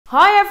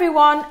Hi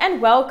everyone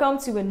and welcome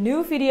to a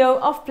new video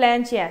of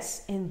Planty.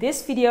 In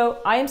this video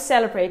I am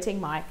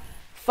celebrating my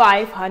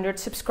 500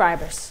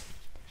 subscribers.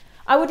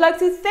 I would like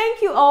to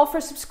thank you all for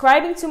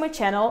subscribing to my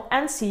channel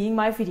and seeing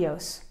my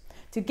videos.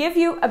 To give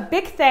you a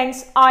big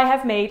thanks, I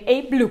have made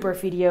a blooper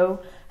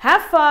video.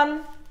 Have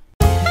fun!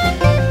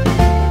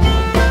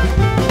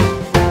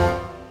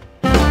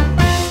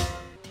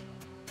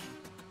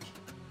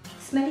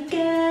 Smelly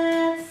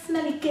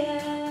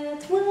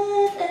cat,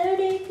 what are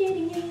they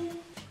feeding you?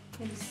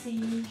 Let me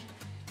see,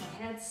 my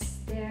head's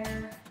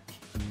there.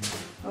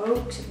 Oh,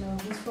 ik zit nou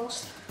niet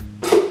vast.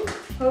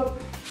 Oh.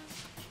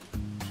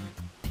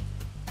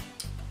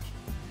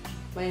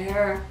 My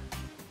hair.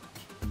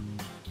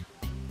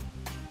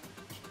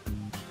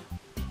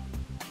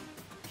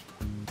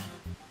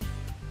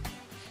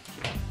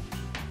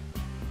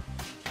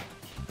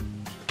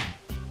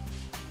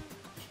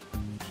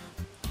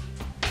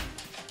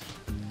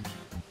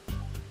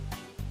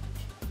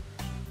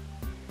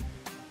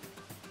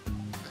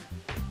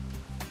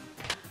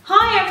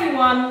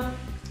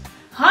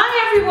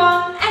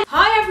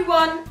 Hi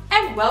everyone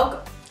and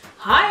welcome.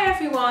 Hi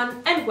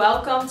everyone and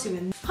welcome to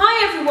a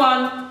Hi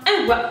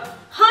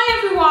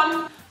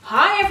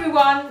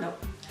everyone. No.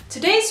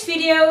 Today's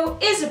video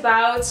is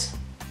about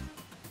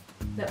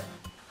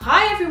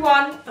Hi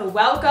everyone and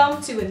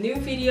welcome to a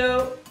new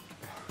video.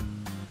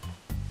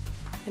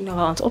 Ik ben nog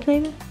aan het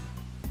opnemen.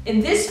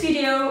 In this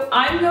video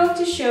I'm going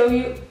to show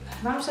you.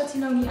 Waarom staat hij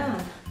nou niet aan?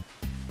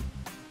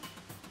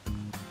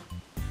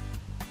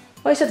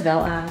 Oh, is dat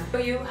wel aan?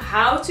 Show you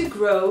how to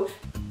grow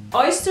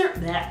oyster.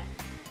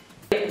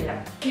 It's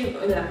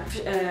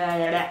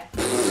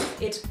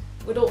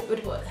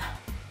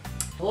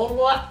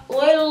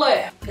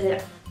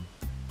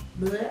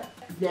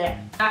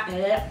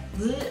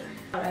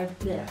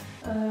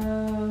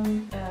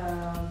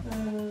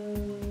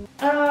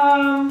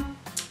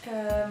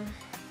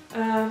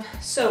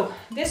so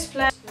this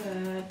plant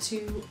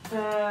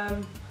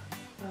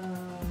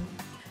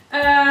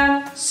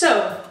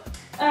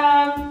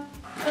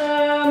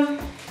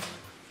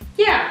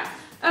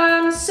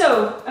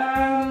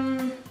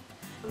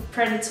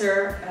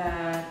predator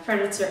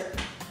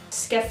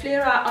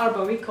Scaphlera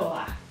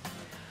arboricola.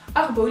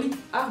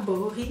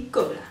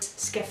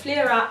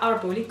 Scaphlera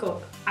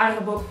arboricola.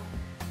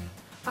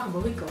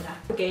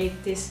 Okay,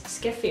 this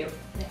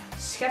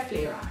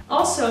Scaphlera.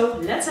 Also,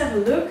 let's have a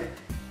look.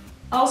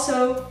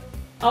 Also,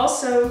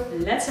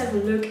 let's have a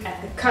look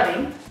at the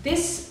cutting.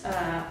 This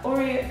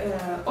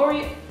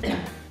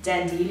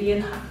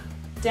dandelion.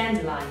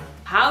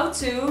 How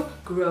to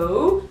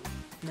grow?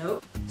 No.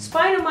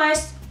 Spider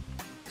mites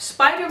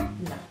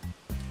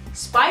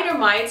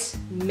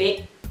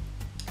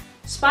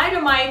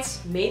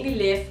mainly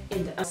live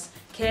in the.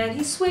 Can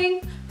he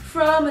swing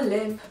from a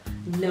limb?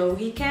 No,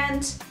 he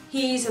can't.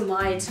 He's a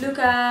mite. Look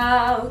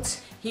out!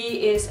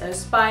 He is a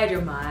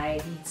spider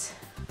mite.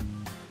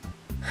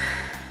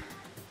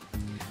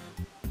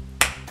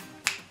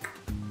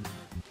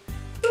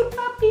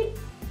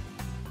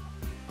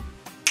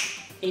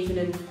 Even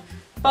een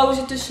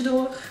pauze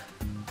tussendoor.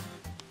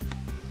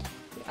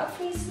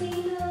 Obviously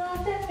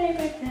not that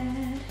favorite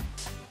bad.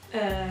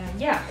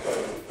 Yeah.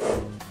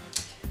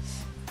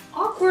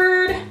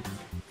 Awkward.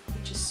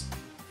 Just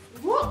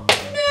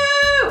what?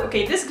 No.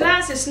 Okay, this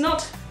glass is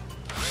not.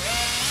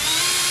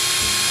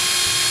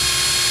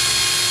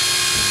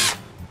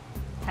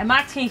 Hij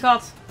maakt geen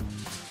gat.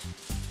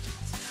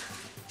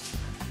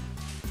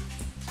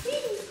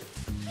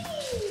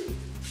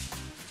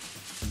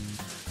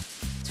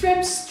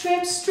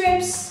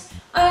 Strips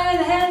on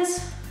the hands.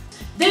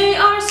 They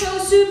are so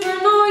super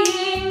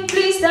annoying.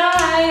 Please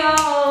die,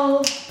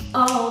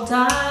 all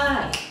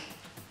die.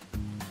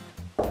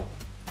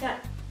 Yeah,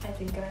 I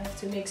think I have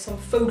to make some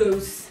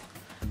photos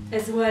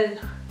as well.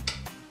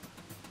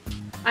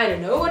 I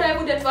don't know what I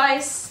would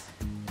advise.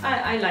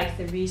 I like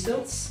the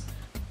results.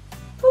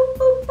 Boop,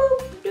 boop,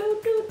 boop,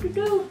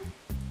 do.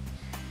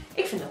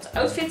 Ik vind dat de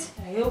outfit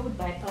er heel goed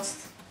bij past.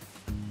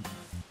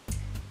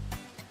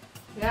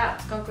 Ja,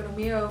 wat kan ik er nog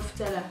meer over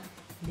vertellen?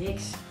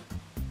 Niks.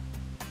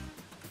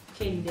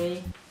 Geen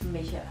idee. Een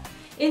beetje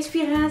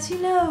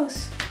inspiratieloos.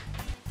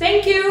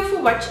 Thank you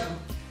for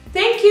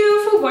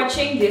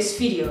watching this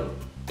video.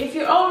 If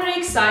you're already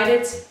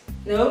excited.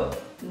 No.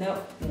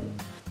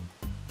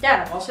 Ja,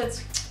 dat was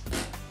het.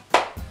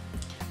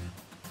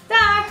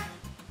 Dag.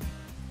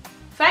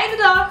 Fijne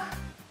dag.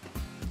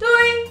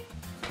 Doei.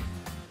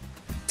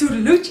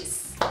 Toedeloetjes.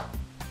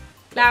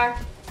 Klaar.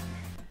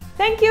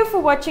 Thank you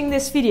for watching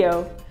this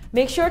video.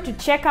 Make sure to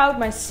check out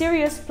my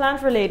serious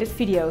plant-related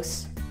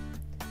videos.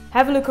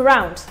 Have a look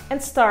around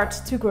and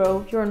start to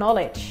grow your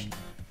knowledge.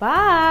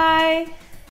 Bye!